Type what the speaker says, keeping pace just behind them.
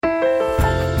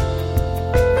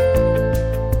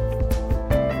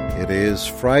is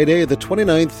Friday, the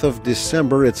 29th of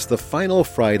December. It's the final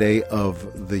Friday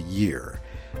of the year.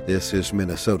 This is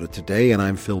Minnesota Today, and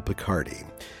I'm Phil Picardi.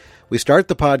 We start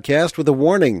the podcast with a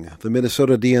warning. The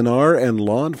Minnesota DNR and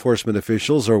law enforcement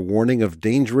officials are warning of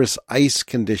dangerous ice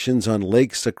conditions on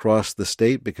lakes across the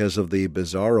state because of the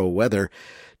bizarro weather.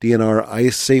 DNR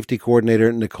Ice Safety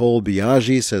Coordinator Nicole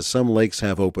Biaggi says some lakes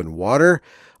have open water.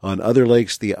 On other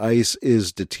lakes, the ice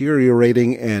is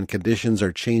deteriorating and conditions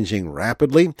are changing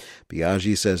rapidly.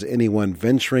 Biaggi says anyone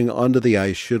venturing onto the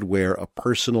ice should wear a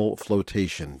personal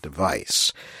flotation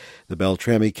device. The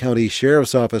Beltrami County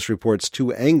Sheriff's Office reports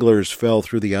 2 anglers fell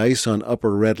through the ice on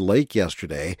Upper Red Lake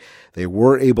yesterday. They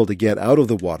were able to get out of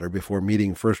the water before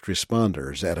meeting first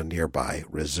responders at a nearby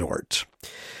resort.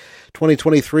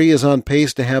 2023 is on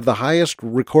pace to have the highest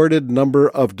recorded number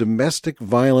of domestic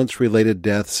violence-related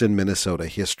deaths in Minnesota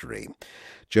history.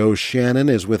 Joe Shannon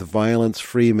is with Violence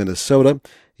Free Minnesota.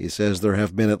 He says there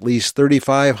have been at least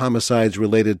 35 homicides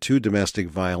related to domestic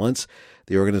violence.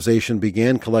 The organization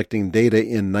began collecting data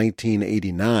in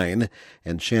 1989,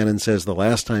 and Shannon says the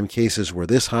last time cases were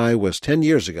this high was 10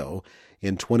 years ago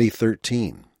in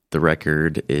 2013. The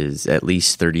record is at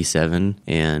least 37,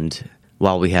 and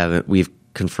while we've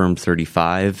confirmed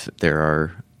 35, there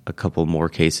are a couple more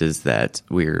cases that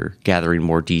we're gathering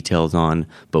more details on,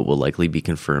 but will likely be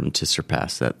confirmed to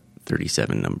surpass that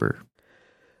 37 number.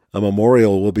 A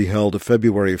memorial will be held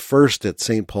February 1st at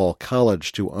St. Paul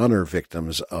College to honor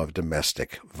victims of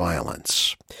domestic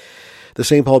violence. The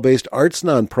St. Paul-based arts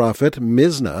nonprofit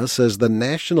MISNA says the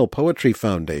National Poetry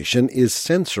Foundation is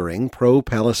censoring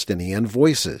pro-Palestinian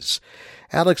voices.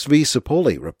 Alex V.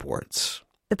 Sapoli reports.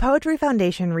 The Poetry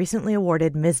Foundation recently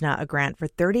awarded MISNA a grant for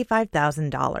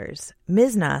 $35,000.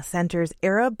 MISNA centers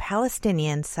Arab,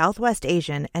 Palestinian, Southwest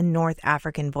Asian, and North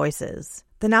African voices.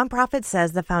 The nonprofit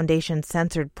says the foundation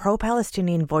censored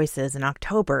pro-Palestinian voices in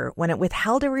October when it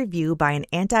withheld a review by an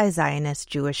anti-Zionist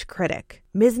Jewish critic.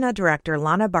 MISNA director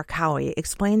Lana Barkawi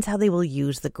explains how they will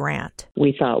use the grant.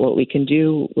 We thought what we can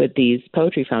do with these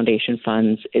Poetry Foundation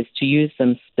funds is to use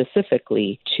them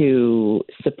specifically to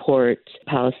support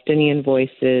Palestinian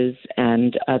voices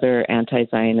and other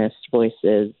anti-Zionist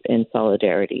voices in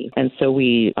solidarity. And so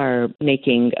we are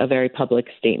making a very public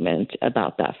statement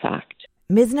about that fact.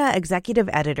 MISNA executive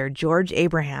editor George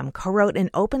Abraham co-wrote an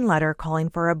open letter calling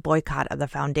for a boycott of the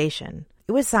foundation.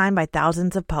 It was signed by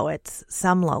thousands of poets,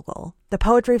 some local. The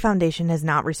Poetry Foundation has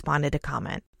not responded to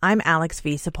comment. I'm Alex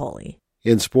V. Sapoli.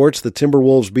 In sports, the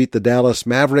Timberwolves beat the Dallas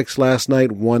Mavericks last night,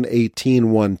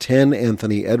 118-110.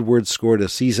 Anthony Edwards scored a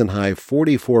season-high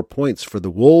 44 points for the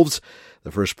Wolves.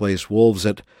 The first-place Wolves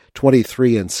at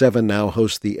 23-7 now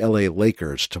host the L.A.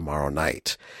 Lakers tomorrow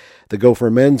night. The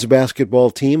Gopher men's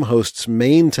basketball team hosts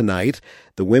Maine tonight.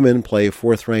 The women play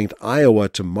 4th-ranked Iowa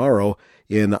tomorrow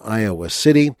in Iowa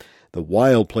City. The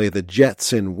Wild play the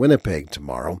Jets in Winnipeg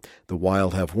tomorrow. The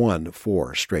Wild have won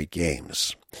 4 straight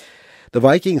games. The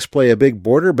Vikings play a big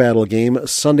border battle game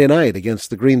Sunday night against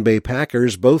the Green Bay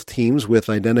Packers, both teams with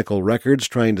identical records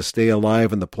trying to stay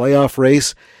alive in the playoff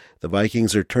race. The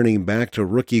Vikings are turning back to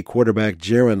rookie quarterback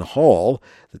Jaren Hall.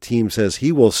 The team says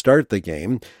he will start the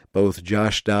game. Both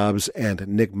Josh Dobbs and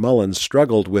Nick Mullins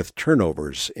struggled with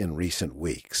turnovers in recent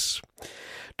weeks.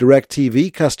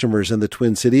 DirecTV customers in the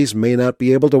Twin Cities may not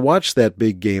be able to watch that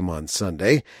big game on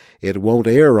Sunday. It won't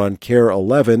air on KARE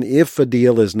 11 if a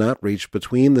deal is not reached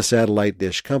between the satellite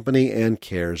dish company and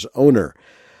KARE's owner.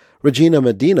 Regina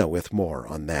Medina with more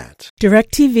on that.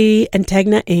 DirecTV and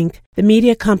Tegna Inc., the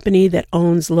media company that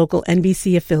owns local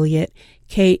NBC affiliate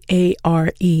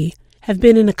KARE, have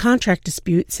been in a contract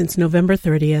dispute since November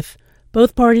 30th.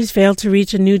 Both parties failed to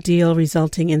reach a new deal,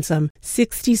 resulting in some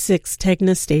 66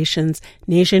 Tegna stations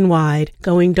nationwide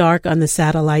going dark on the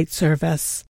satellite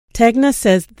service. Tegna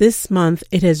says this month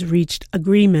it has reached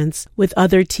agreements with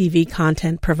other TV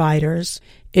content providers.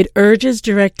 It urges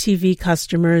DirecTV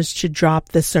customers to drop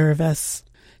the service.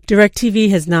 DirecTV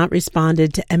has not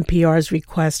responded to NPR's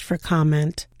request for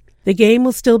comment. The game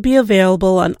will still be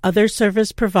available on other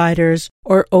service providers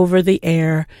or over the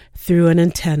air through an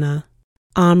antenna.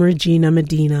 I'm Regina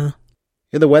Medina.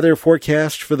 In the weather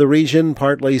forecast for the region,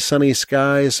 partly sunny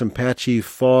skies, some patchy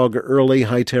fog early,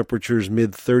 high temperatures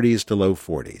mid-30s to low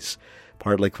 40s.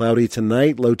 Partly cloudy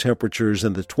tonight, low temperatures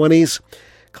in the 20s.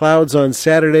 Clouds on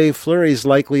Saturday, flurries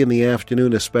likely in the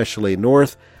afternoon, especially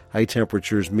north. High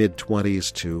temperatures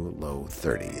mid-20s to low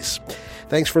 30s.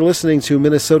 Thanks for listening to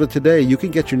Minnesota Today. You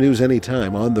can get your news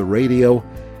anytime on the radio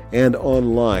and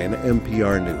online,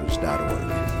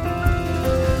 mprnews.org.